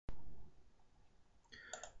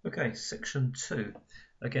Okay, section 2.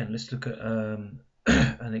 Again, let's look at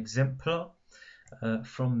an exemplar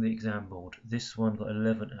from the exam board. This one got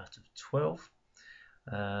 11 out of 12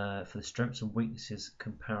 for the strengths and weaknesses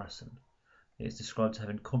comparison. It is described as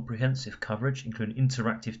having comprehensive coverage, including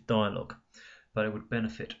interactive dialogue, but it would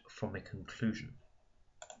benefit from a conclusion.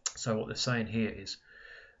 So what they're saying here is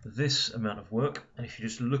this amount of work, and if you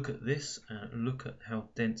just look at this and look at how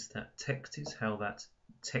dense that text is, how that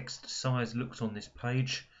text size looks on this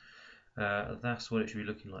page, that's what it should be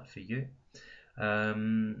looking like for you.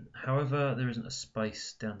 However, there isn't a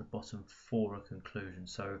space down the bottom for a conclusion,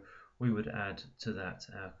 so we would add to that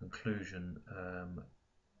our conclusion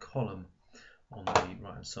column on the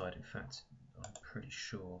right hand side. In fact, I'm pretty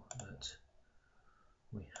sure that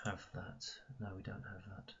we have that. No, we don't have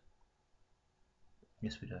that.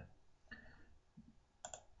 Yes, we do.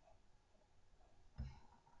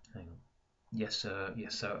 Hang on. Yes,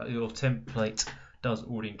 yes. So your template does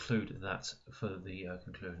already include that for the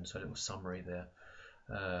conclusion. So a little summary there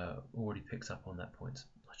already picks up on that point.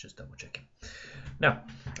 I was just double checking. Now,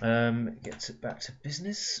 get back to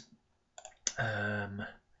business.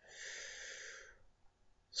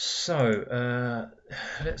 So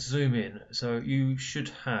let's zoom in. So you should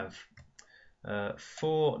have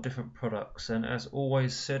 4 different products, and as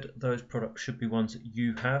always said, those products should be ones that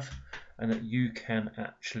you have and that you can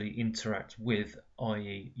actually interact with,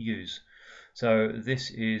 i.e. use. So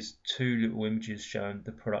this is 2 little images showing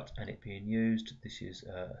the product and it being used. This is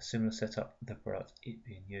a similar setup, the product, it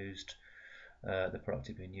being used, the product,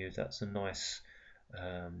 it being used. That's a nice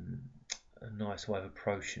way of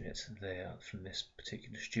approaching it there from this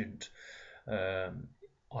particular student.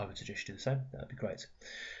 I would suggest you do the same. That would be great.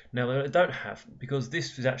 Now, I don't have, because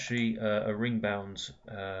this is actually a ring-bound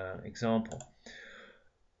example.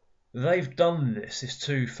 They've done this, it's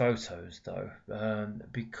 2 photos though,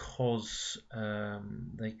 because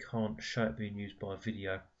they can't show it being used by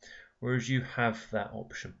video, whereas you have that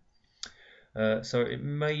option. So it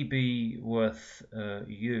may be worth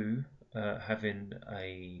you having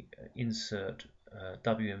a insert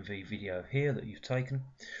WMV video here that you've taken,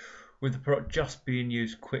 with the product just being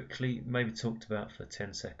used quickly, maybe talked about for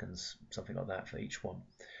 10 seconds, something like that for each one.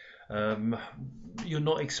 You're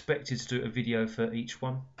not expected to do a video for each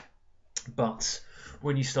one, but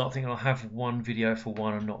when you start thinking I'll have one video for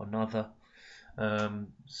one and not another,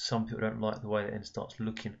 some people don't like the way the end starts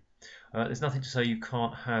looking. There's nothing to say you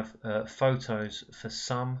can't have photos for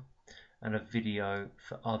some and a video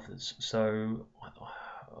for others, so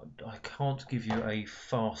I can't give you a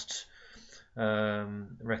fast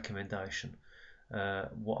recommendation.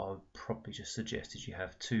 What I would probably just suggest is you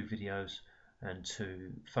have 2 videos and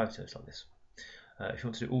 2 photos like this. If you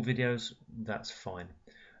want to do all videos, that's fine.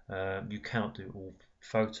 You cannot do all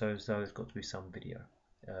photos though, there's got to be some video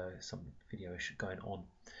going on.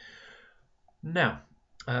 Now,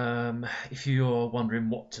 if you're wondering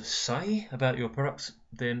what to say about your products,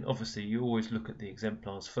 then obviously you always look at the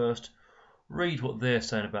exemplars first, read what they're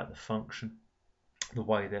saying about the function, the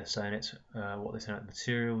way they're saying it, what they're saying about the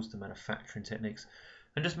materials, the manufacturing techniques,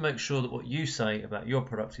 and just make sure that what you say about your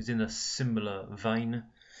product is in a similar vein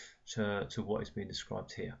to what is being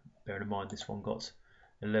described here. Bearing in mind this one got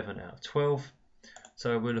 11 out of 12,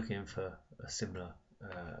 so we're looking for a similar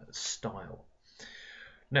style.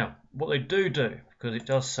 Now, what they do, because it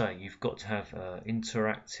does say you've got to have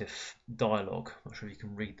interactive dialogue. I'm not sure if you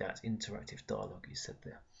can read that, interactive dialogue is said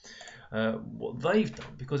there. What they've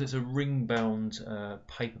done, because it's a ring-bound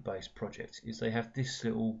paper-based project, is they have this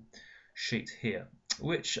little sheet here,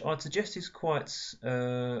 which I'd suggest is quite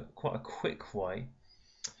a quick way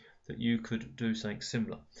that you could do something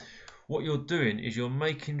similar. What you're doing is you're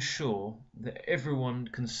making sure that everyone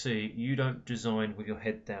can see you don't design with your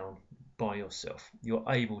head down by yourself. You're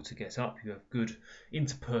able to get up, you have good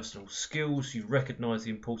interpersonal skills, you recognise the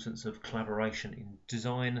importance of collaboration in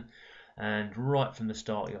design, and right from the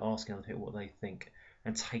start you're asking other people what they think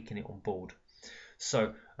and taking it on board.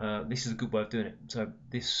 So this is a good way of doing it. So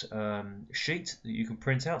this sheet that you can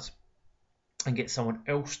print out and get someone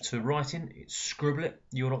else to write in, scribble it,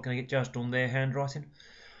 you're not going to get judged on their handwriting.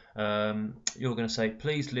 You're going to say,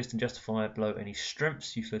 please list and justify below any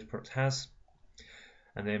strengths you feel the product has,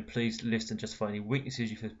 and then please list and justify any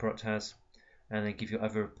weaknesses you feel the product has, and then give your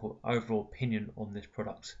overall opinion on this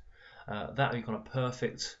product. That would be kind of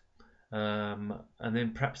perfect. And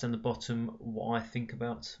then perhaps down the bottom what I think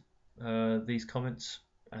about these comments,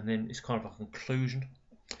 and then it's kind of a conclusion,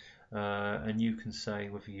 and you can say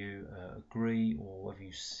whether you agree or whether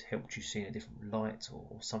you helped you see in a different light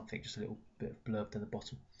or something, just a little bit of blurb down the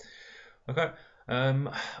bottom. Okay,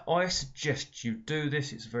 I suggest you do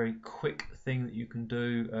this. It's a very quick thing that you can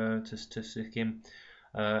do to stick in.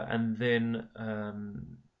 and then a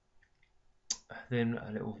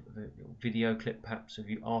little video clip perhaps of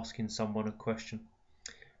you asking someone a question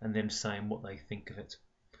and then saying what they think of it.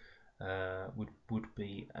 Would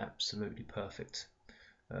be absolutely perfect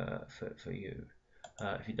for you.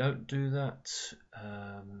 If you don't do that,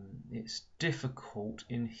 it's difficult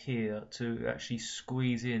in here to actually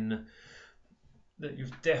squeeze in that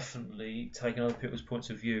you've definitely taken other people's points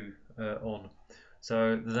of view on.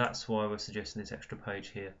 So that's why we're suggesting this extra page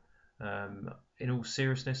here. In all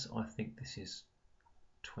seriousness, I think this is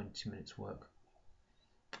 20 minutes work.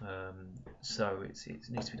 So it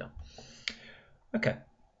needs to be done. Okay,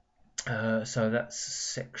 so that's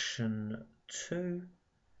section 2,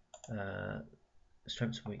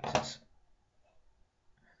 strengths and weaknesses.